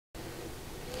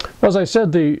As I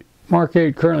said, the Mark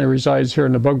 8 currently resides here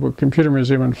in the Bugbook Computer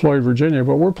Museum in Floyd, Virginia,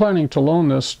 but we're planning to loan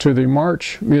this to the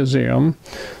March Museum,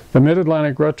 the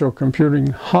Mid-Atlantic Retro Computing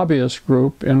Hobbyist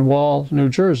group in Wall, New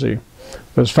Jersey.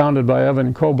 It was founded by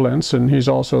Evan Koblentz, and he's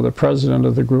also the president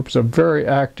of the group. It's a very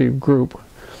active group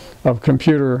of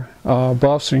computer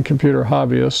buffs and computer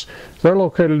hobbyists. They're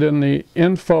located in the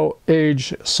Info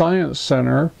Age Science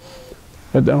Center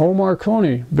at the old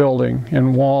Marconi building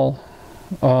in Wall,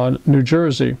 New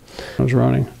Jersey. I was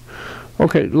running.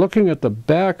 Okay, looking at the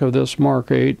back of this Mark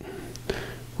 8,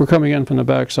 we're coming in from the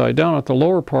back side. Down at the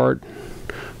lower part,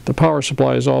 the power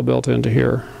supply is all built into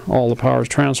here. All the powers,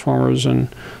 transformers and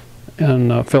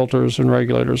filters and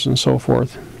regulators and so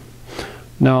forth.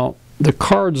 Now, the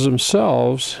cards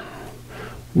themselves,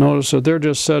 notice that they're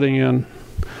just setting in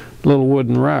a little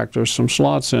wooden rack. There's some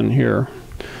slots in here.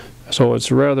 So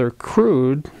it's rather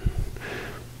crude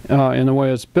in the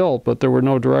way it's built, but there were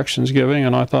no directions giving,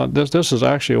 and I thought this is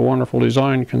actually a wonderful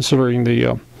design considering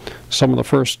the some of the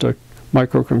first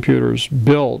microcomputers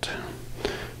built.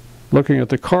 Looking at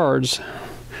the cards,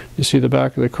 you see the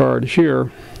back of the card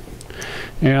here,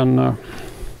 and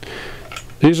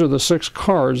these are the 6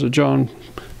 cards that John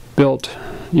built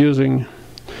using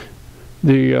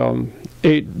the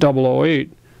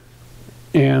 8008,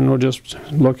 and we'll just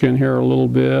look in here a little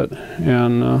bit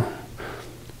and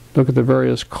look at the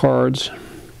various cards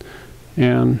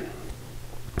and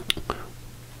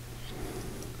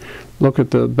look at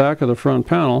the back of the front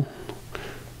panel.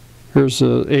 Here's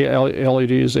the 8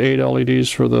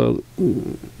 LEDs for the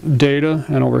data,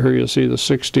 and over here you see the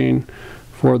 16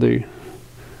 for the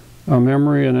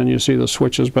memory, and then you see the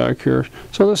switches back here.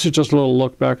 So this is just a little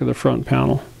look back at the front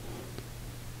panel.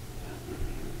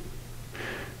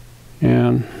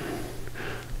 And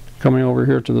coming over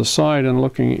here to the side and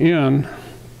looking in,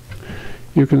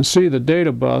 you can see the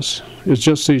data bus is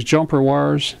just these jumper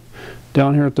wires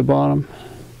down here at the bottom,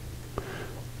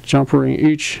 jumpering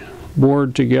each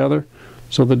board together.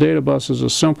 So the data bus is a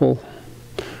simple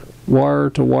wire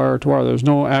to wire to wire. There's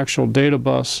no actual data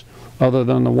bus other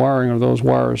than the wiring of those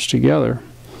wires together.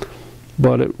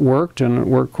 But it worked, and it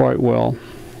worked quite well.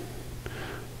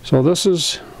 So this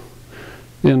is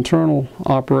the internal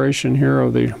operation here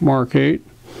of the Mark 8.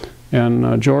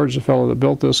 And George, the fellow that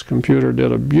built this computer,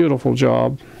 did a beautiful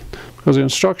job, because the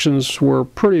instructions were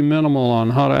pretty minimal on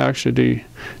how to actually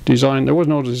design. There was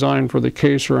no design for the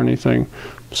case or anything,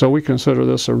 so we consider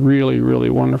this a really, really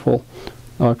wonderful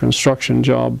construction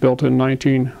job, built in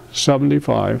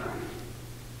 1975.